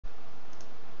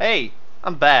Hey,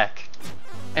 I'm back.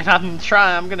 And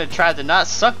I'm gonna try to not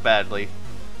suck badly.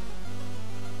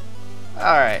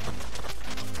 Alright.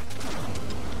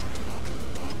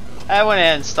 I went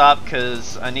ahead and stopped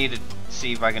because I need to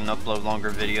see if I can upload longer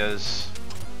videos.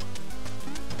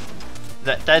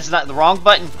 That's not the wrong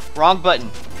button. Wrong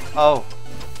button. Oh.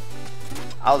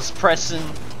 I was pressing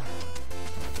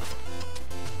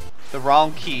the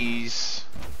wrong keys.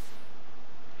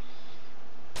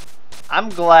 I'm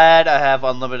glad I have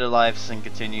unlimited lives and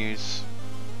continues.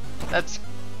 That's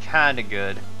kinda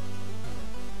good.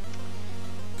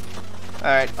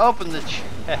 Alright, open the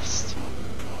chest.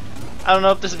 I don't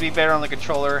know if this would be better on the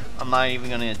controller. I'm not even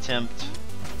gonna attempt.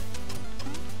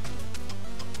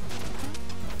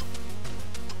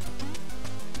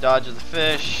 Dodge the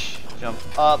fish. Jump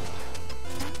up.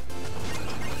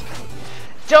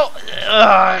 Don't.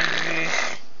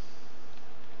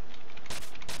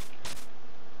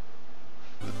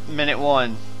 Minute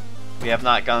 1. We have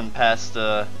not gone past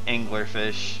the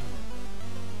anglerfish.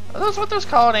 Are those what those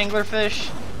called, anglerfish?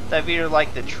 That either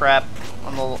like the trap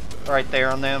on the right there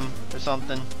on them or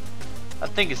something. I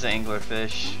think it's an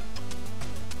anglerfish.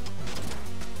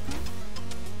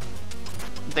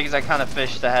 I think it's that kind of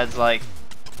fish that has like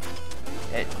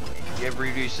it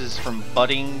reduces from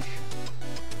budding.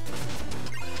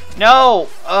 No!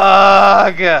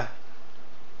 Ugh!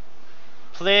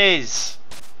 Please.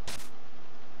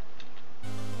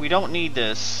 We don't need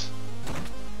this.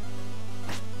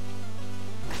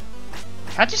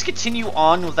 Can I just continue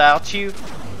on without you?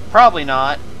 Probably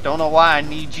not. Don't know why I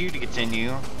need you to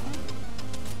continue.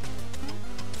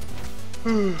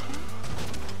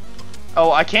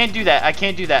 Oh, I can't do that. I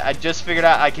can't do that. I just figured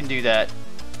out I can do that.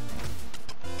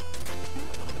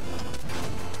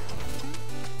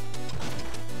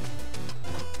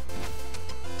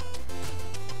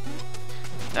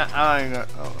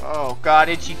 Oh god,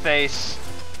 itchy face.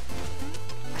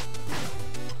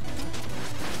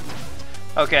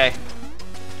 Okay.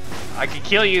 I can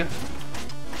kill you.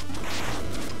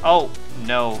 Oh,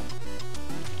 no.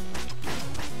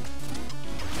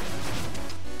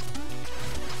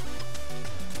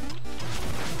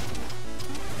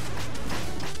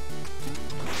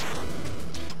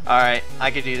 Alright, I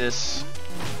can do this.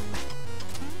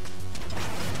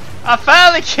 I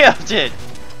finally killed it!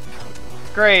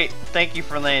 Great, thank you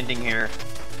for landing here.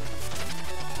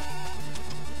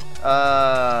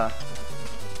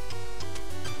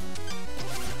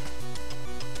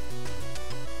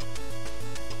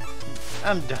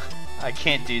 I'm done. I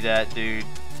can't do that, dude.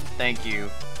 Thank you.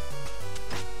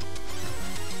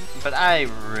 But I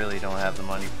really don't have the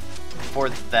money for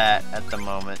that at the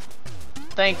moment.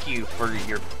 Thank you for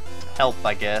your help,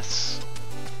 I guess.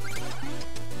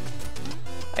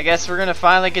 I guess we're gonna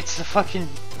finally get to the fucking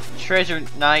treasure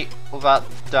night without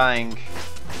dying.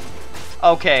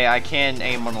 Okay, I can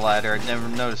aim on the ladder. I never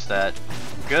noticed that.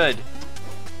 Good.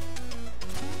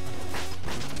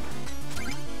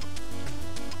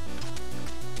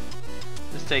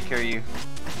 Let's take care of you.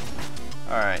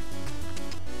 Alright.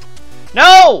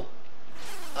 No!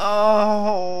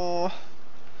 Oh,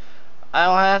 I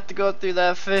don't have to go through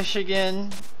that fish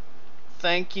again.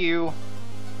 Thank you.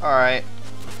 Alright.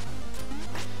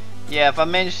 Yeah, if I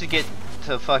manage to get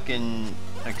to fucking,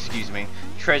 excuse me,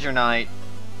 treasure night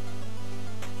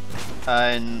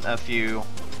in a few,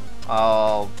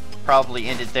 I'll probably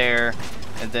end it there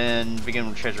and then begin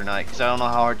with treasure night, because I don't know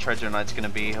how hard treasure night's gonna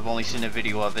be. I've only seen a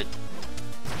video of it.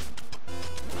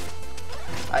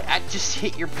 I just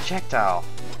hit your projectile.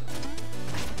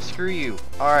 Screw you.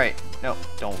 Alright. No,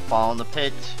 don't fall in the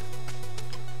pit.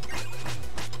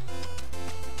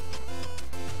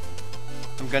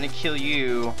 I'm gonna kill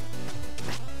you.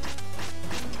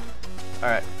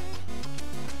 Alright.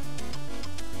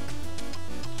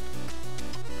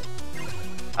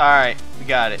 Alright, we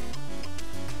got it.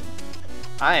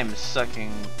 I am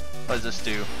sucking. What does this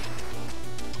do?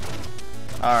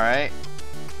 Alright.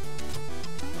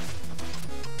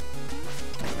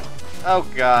 Oh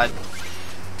god.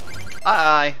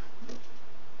 Eye.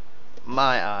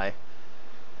 My eye.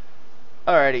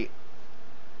 Alrighty.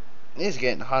 It's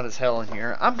getting hot as hell in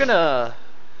here. I'm gonna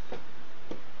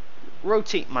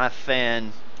rotate my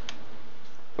fan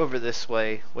over this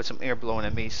way with some air blowing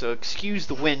at me, so excuse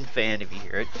the wind fan if you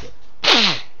hear it.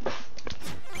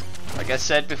 Like I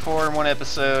said before in one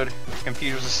episode,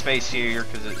 computer's a space heater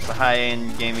because it's a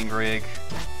high-end gaming rig.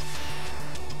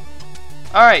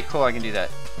 Alright, cool, I can do that.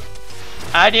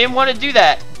 I didn't want to do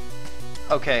that!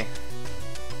 Okay.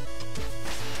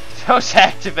 Those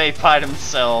activate by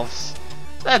themselves.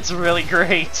 That's really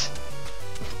great.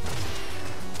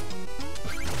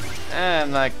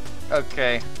 I'm like,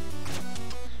 okay.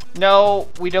 No,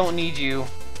 we don't need you.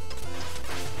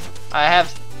 I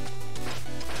have...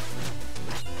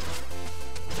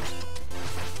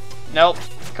 Nope.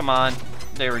 Come on.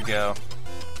 There we go.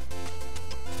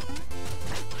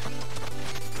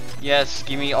 Yes,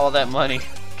 give me all that money.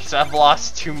 Because I've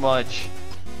lost too much.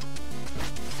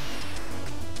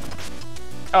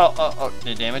 Oh,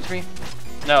 did it damage me?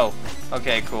 No.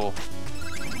 Okay, cool.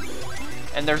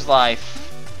 And there's life.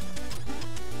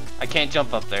 I can't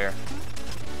jump up there.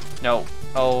 No.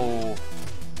 Oh.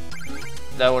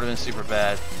 That would have been super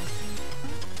bad.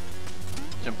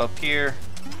 Jump up here.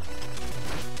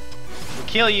 We'll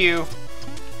kill you.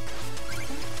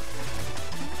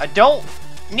 I don't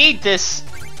need this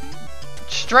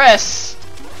stress.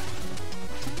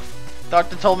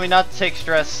 Doctor told me not to take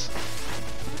stress.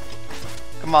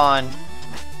 Come on.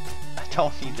 I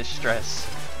don't need this stress.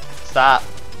 Stop.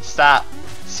 Stop.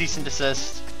 Cease and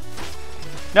desist.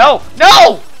 No!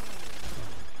 No!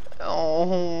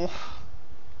 Oh.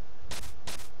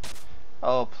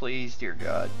 Oh, please, dear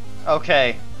God.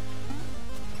 Okay.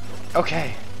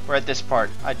 Okay. We're at this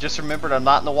part. I just remembered I'm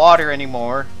not in the water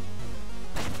anymore.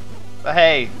 But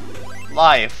hey.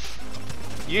 Life.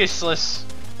 Useless.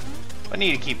 I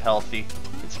need to keep healthy.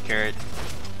 It's a carrot.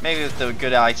 Maybe with the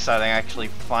good eyesight I actually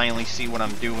finally see what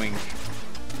I'm doing.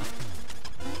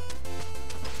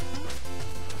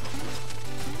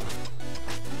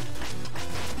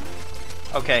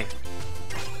 Okay.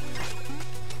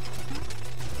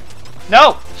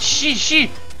 No! She!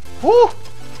 Whoo!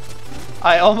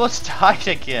 I almost died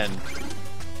again.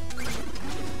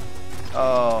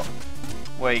 Oh.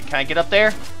 Wait, can I get up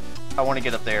there? I want to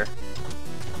get up there.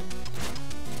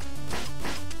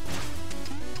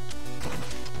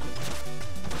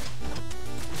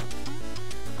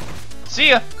 See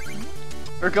ya!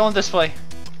 We're going this way.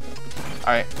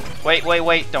 Alright.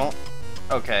 Wait, don't.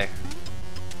 Okay.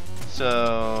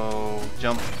 So...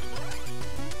 jump.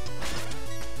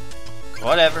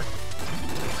 Whatever.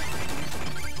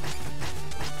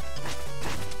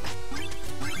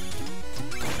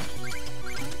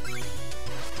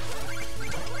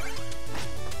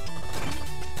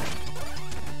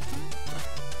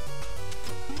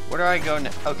 Where do I go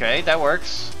now? Okay, that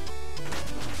works.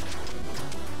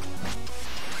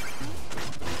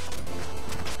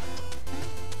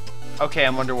 Okay,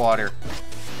 I'm underwater.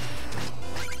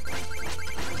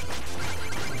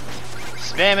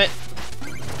 Spam it.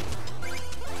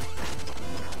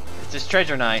 This is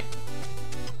treasure night.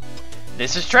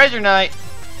 This is treasure night.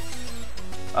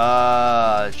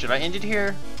 Should I end it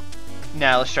here?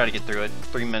 Nah, let's try to get through it.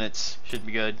 3 minutes should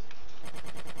be good.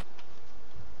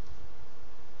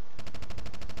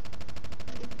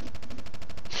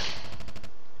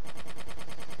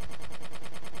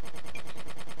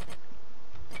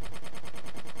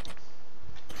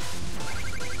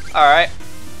 Alright.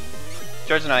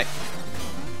 Treasure night.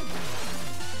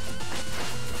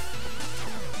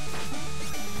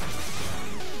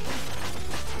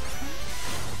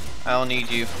 I don't need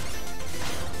you.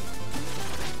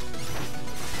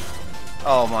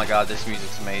 Oh my god, this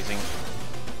music's amazing.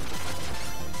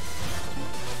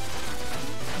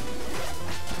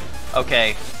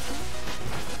 Okay.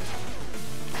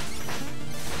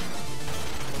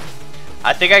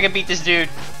 I think I can beat this dude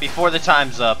before the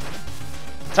time's up.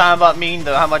 Time up mean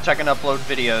how much I can upload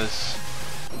videos.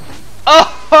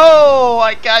 Oh,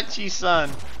 I got you,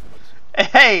 son.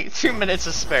 Hey, 2 minutes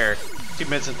to spare. 2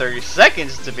 minutes and 30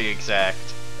 seconds to be exact.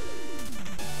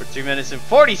 For 2 minutes and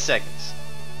 40 seconds.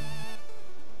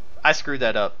 I screwed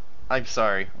that up. I'm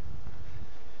sorry.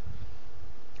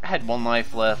 I had 1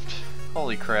 life left.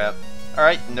 Holy crap.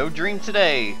 Alright, no dream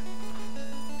today.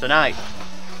 Tonight.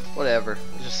 Whatever.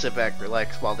 Just sit back,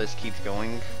 relax while this keeps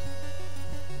going.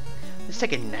 Let's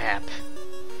take a nap.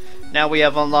 Now we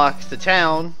have unlocked the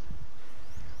town.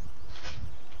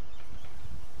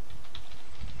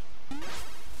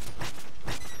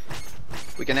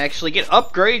 We can actually get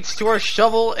upgrades to our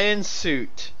shovel and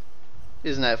suit.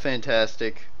 Isn't that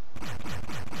fantastic?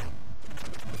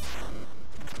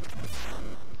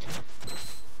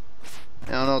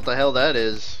 I don't know what the hell that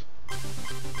is.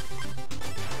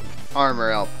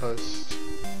 Armor outpost.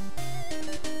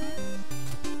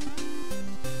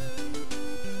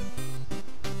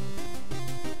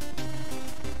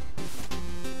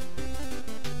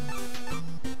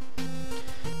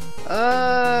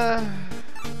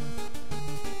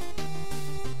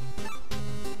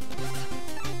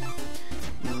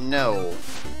 No.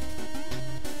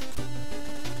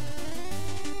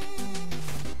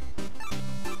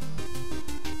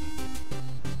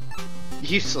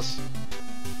 Useless.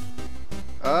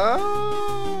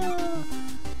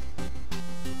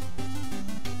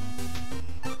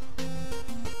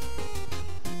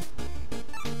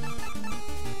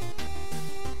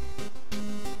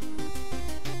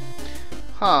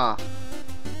 Huh.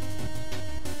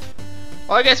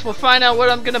 Well, I guess we'll find out what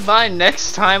I'm gonna buy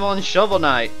next time on Shovel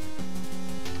Knight.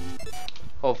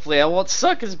 Hopefully I won't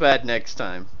suck as bad next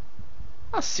time.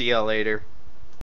 I'll see y'all later.